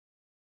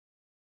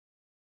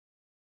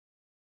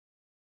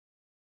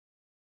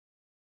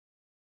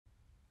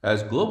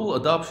As global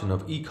adoption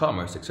of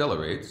e-commerce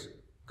accelerates,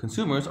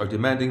 consumers are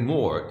demanding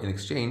more in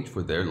exchange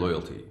for their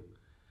loyalty.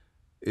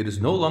 It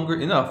is no longer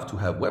enough to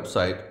have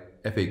website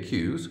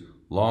FAQs,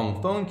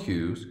 long phone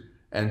queues,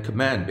 and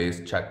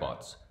command-based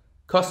chatbots.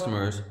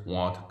 Customers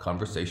want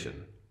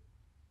conversation.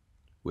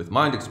 With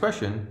Mind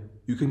Expression,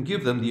 you can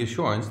give them the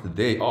assurance that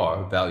they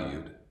are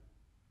valued.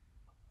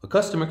 A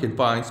customer can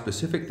find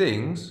specific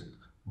things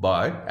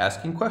by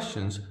asking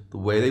questions the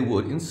way they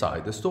would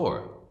inside the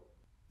store.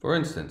 For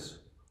instance,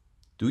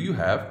 do you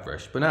have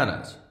fresh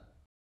bananas?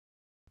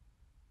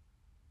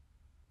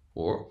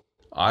 Or,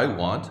 I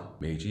want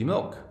Meiji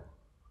milk.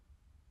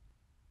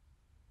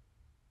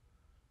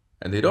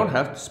 And they don't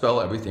have to spell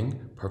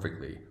everything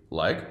perfectly,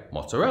 like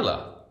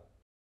mozzarella.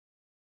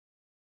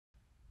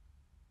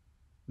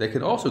 They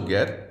can also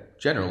get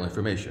general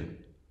information,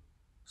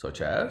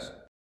 such as,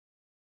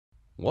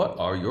 what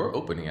are your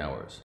opening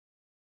hours?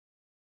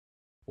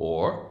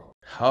 Or,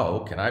 how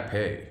can I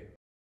pay?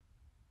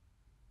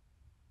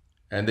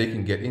 And they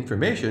can get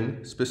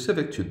information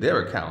specific to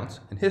their accounts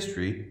and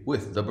history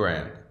with the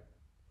brand.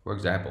 For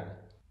example,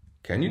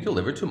 can you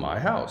deliver to my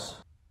house?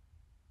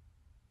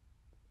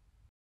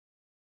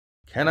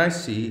 Can I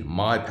see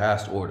my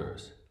past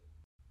orders?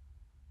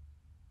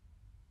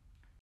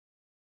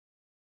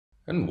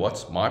 And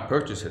what's my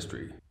purchase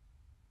history?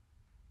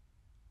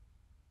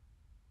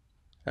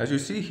 As you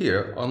see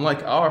here,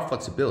 unlike our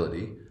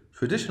flexibility,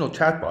 traditional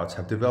chatbots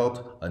have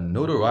developed a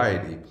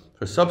notoriety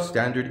for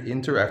substandard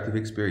interactive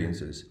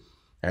experiences,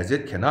 as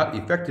it cannot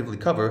effectively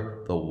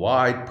cover the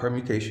wide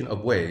permutation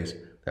of ways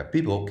that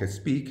people can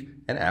speak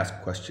and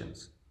ask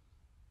questions.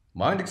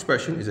 Mind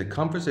Expression is a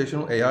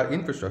conversational AI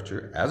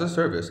infrastructure as a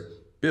service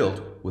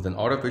built with an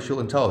artificial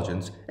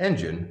intelligence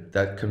engine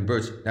that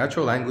converts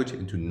natural language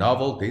into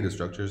novel data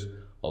structures,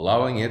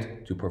 allowing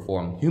it to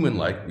perform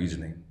human-like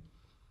reasoning.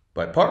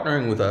 By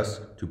partnering with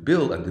us to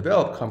build and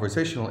develop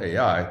conversational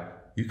AI,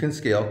 you can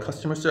scale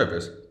customer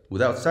service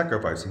without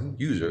sacrificing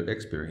user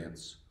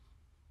experience.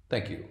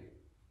 Thank you.